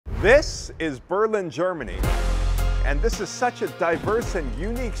This is Berlin, Germany. And this is such a diverse and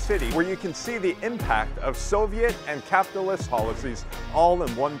unique city where you can see the impact of Soviet and capitalist policies all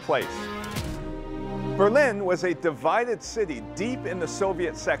in one place. Berlin was a divided city deep in the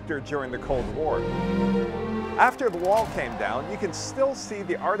Soviet sector during the Cold War. After the wall came down, you can still see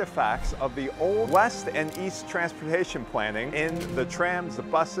the artifacts of the old west and east transportation planning in the trams, the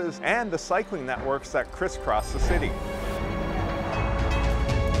buses, and the cycling networks that crisscross the city.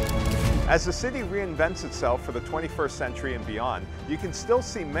 As the city reinvents itself for the 21st century and beyond, you can still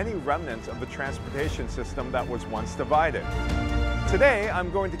see many remnants of the transportation system that was once divided. Today, I'm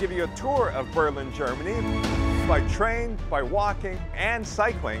going to give you a tour of Berlin, Germany, by train, by walking, and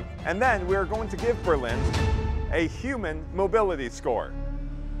cycling, and then we're going to give Berlin a human mobility score.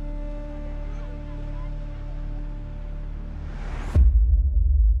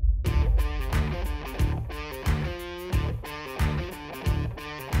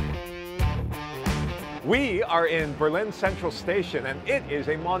 We are in Berlin Central Station, and it is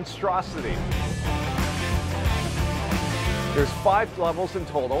a monstrosity. There's 5 levels in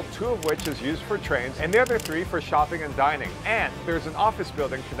total, 2 of which is used for trains, and the other 3 for shopping and dining. And there's an office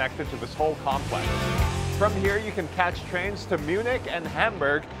building connected to this whole complex. From here, you can catch trains to Munich and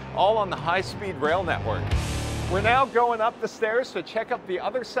Hamburg, all on the high-speed rail network. We're now going up the stairs to check out the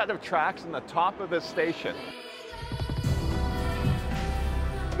other set of tracks on the top of this station.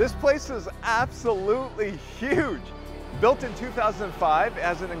 This place is absolutely huge. Built in 2005, it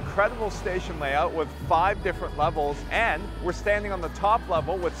has an incredible station layout with 5 different levels, and we're standing on the top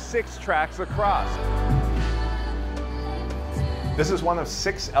level with 6 tracks across. This is one of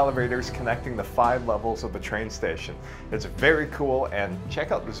 6 elevators connecting the 5 levels of the train station. It's very cool, and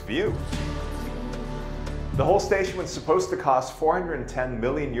check out this view. The whole station was supposed to cost 410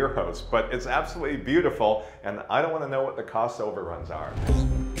 million euros, but it's absolutely beautiful, and I don't want to know what the cost overruns are.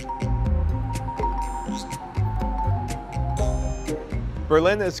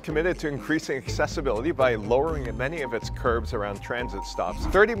 Berlin is committed to increasing accessibility by lowering many of its curbs around transit stops.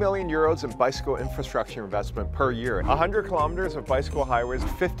 30 million euros in bicycle infrastructure investment per year, 100 kilometers of bicycle highways,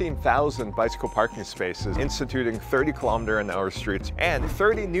 15,000 bicycle parking spaces, instituting 30 km/h streets, and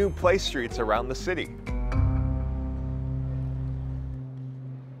 30 new play streets around the city.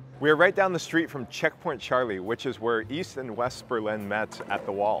 We are right down the street from Checkpoint Charlie, which is where East and West Berlin met at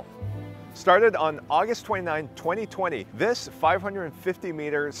the wall. Started on August 29, 2020, this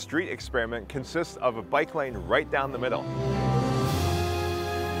 550-meter street experiment consists of a bike lane right down the middle.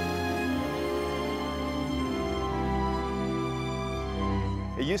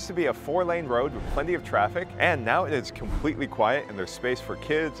 It used to be a 4-lane road with plenty of traffic, and now it is completely quiet and there's space for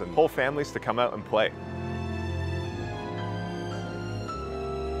kids and whole families to come out and play.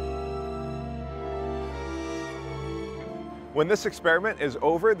 When this experiment is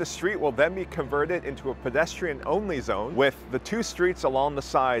over, the street will then be converted into a pedestrian-only zone, with the 2 streets along the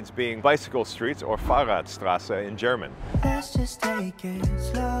sides being bicycle streets, or Fahrradstraße in German. Let's just take it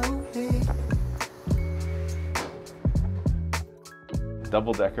slowly.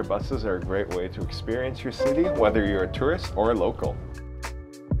 Double-decker buses are a great way to experience your city, whether you're a tourist or a local.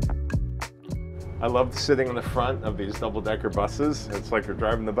 I love sitting in the front of these double-decker buses. It's like you're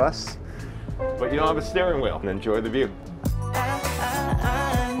driving the bus, but you don't have a steering wheel. And enjoy the view.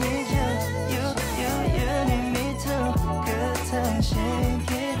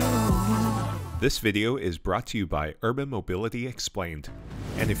 This video is brought to you by Urban Mobility Explained.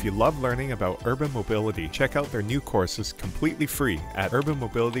 And if you love learning about urban mobility, check out their new courses completely free at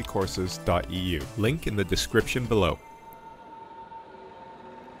urbanmobilitycourses.eu. Link in the description below.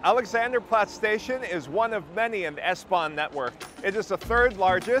 Alexanderplatz station is one of many in the S-Bahn network. It is the 3rd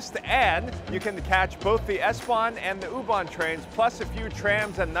largest, and you can catch both the S-Bahn and the U-Bahn trains, plus a few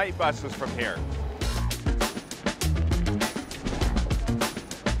trams and night buses from here.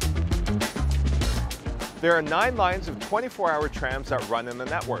 There are 9 lines of 24-hour trams that run in the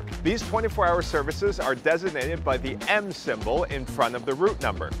network. These 24-hour services are designated by the M symbol in front of the route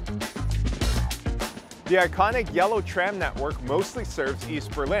number. The iconic yellow tram network mostly serves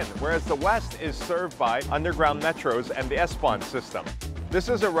East Berlin, whereas the West is served by underground metros and the S-Bahn system. This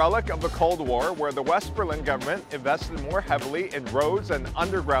is a relic of the Cold War, where the West Berlin government invested more heavily in roads and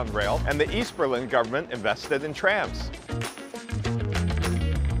underground rail, and the East Berlin government invested in trams.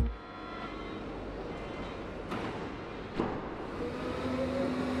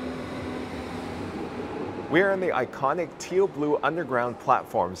 We are in the iconic teal-blue underground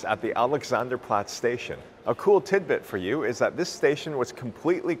platforms at the Alexanderplatz station. A cool tidbit for you is that this station was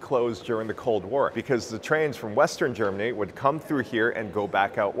completely closed during the Cold War because the trains from Western Germany would come through here and go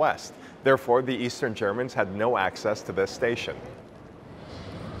back out west. Therefore, the Eastern Germans had no access to this station.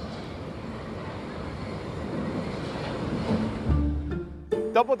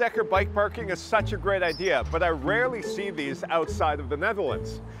 Double-decker bike parking is such a great idea, but I rarely see these outside of the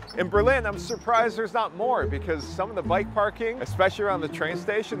Netherlands. In Berlin, I'm surprised there's not more because some of the bike parking, especially around the train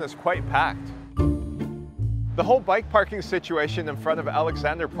station, is quite packed. The whole bike parking situation in front of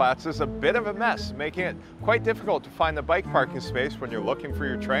Alexanderplatz is a bit of a mess, making it quite difficult to find a bike parking space when you're looking for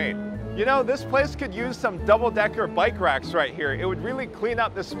your train. You know, this place could use some double-decker bike racks right here. It would really clean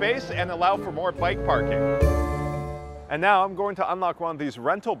up the space and allow for more bike parking. And now I'm going to unlock one of these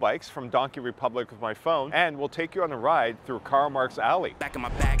rental bikes from Donkey Republic with my phone, and we'll take you on a ride through Karl Marx Alley. Back in my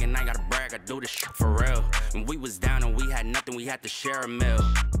bag and I gotta brag, I do this shit for real. When we was down and we had nothing, we had to share a meal.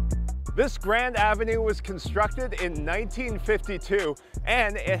 This grand avenue was constructed in 1952,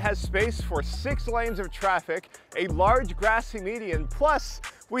 and it has space for 6 lanes of traffic, a large grassy median, plus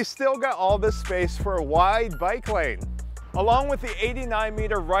we still got all this space for a wide bike lane. Along with the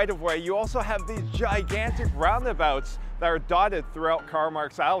 89-meter right-of-way, you also have these gigantic roundabouts that are dotted throughout Karl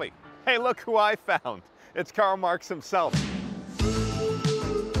Marx Alley. Hey, look who I found. It's Karl Marx himself.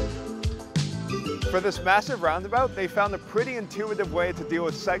 For this massive roundabout, they found a pretty intuitive way to deal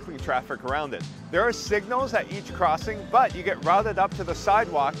with cycling traffic around it. There are signals at each crossing, but you get routed up to the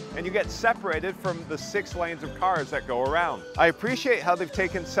sidewalk and you get separated from the 6 lanes of cars that go around. I appreciate how they've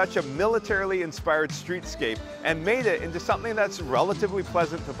taken such a militarily inspired streetscape and made it into something that's relatively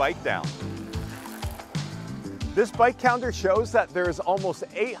pleasant to bike down. This bike counter shows that there's almost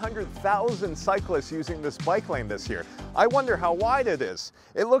 800,000 cyclists using this bike lane this year. I wonder how wide it is.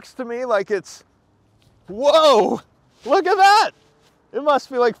 It looks to me like it's... Whoa! Look at that! It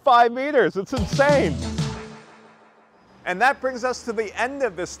must be like 5 meters. It's insane. And that brings us to the end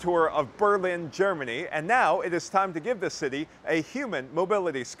of this tour of Berlin, Germany. And now it is time to give this city a human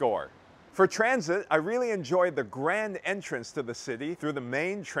mobility score. For transit, I really enjoyed the grand entrance to the city through the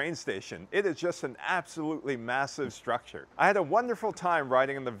main train station. It is just an absolutely massive structure. I had a wonderful time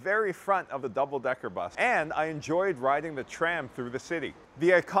riding in the very front of the double-decker bus, and I enjoyed riding the tram through the city. The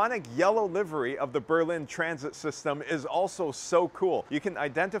iconic yellow livery of the Berlin transit system is also so cool. You can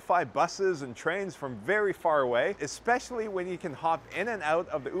identify buses and trains from very far away, especially when you can hop in and out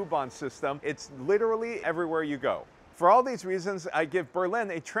of the U-Bahn system. It's literally everywhere you go. For all these reasons, I give Berlin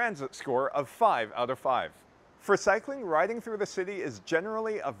a transit score of 5 out of 5. For cycling, riding through the city is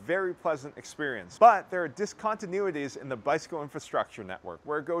generally a very pleasant experience, but there are discontinuities in the bicycle infrastructure network,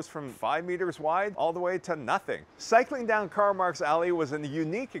 where it goes from 5 meters wide all the way to nothing. Cycling down Karl Marx Alley was a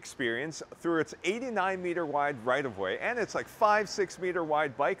unique experience through its 89-meter wide right-of-way and its like 5-6 meter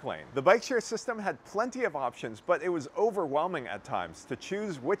wide bike lane. The bike share system had plenty of options, but it was overwhelming at times to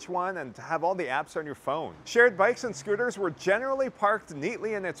choose which one and to have all the apps on your phone. Shared bikes and scooters were generally parked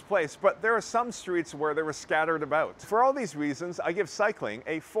neatly in its place, but there are some streets where they were scattered about. For all these reasons, I give cycling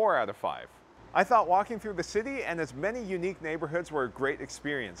a 4 out of 5. I thought walking through the city and its many unique neighborhoods were a great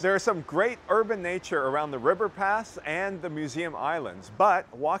experience. There is some great urban nature around the river paths and the museum islands, but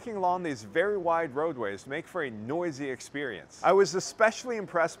walking along these very wide roadways make for a noisy experience. I was especially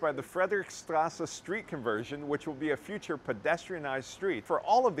impressed by the Friedrichstrasse street conversion, which will be a future pedestrianized street. For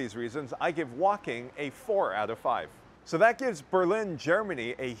all of these reasons, I give walking a 4 out of 5. So that gives Berlin,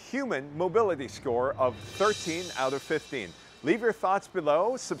 Germany a human mobility score of 13 out of 15. Leave your thoughts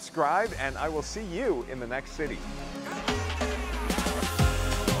below, subscribe, and I will see you in the next city.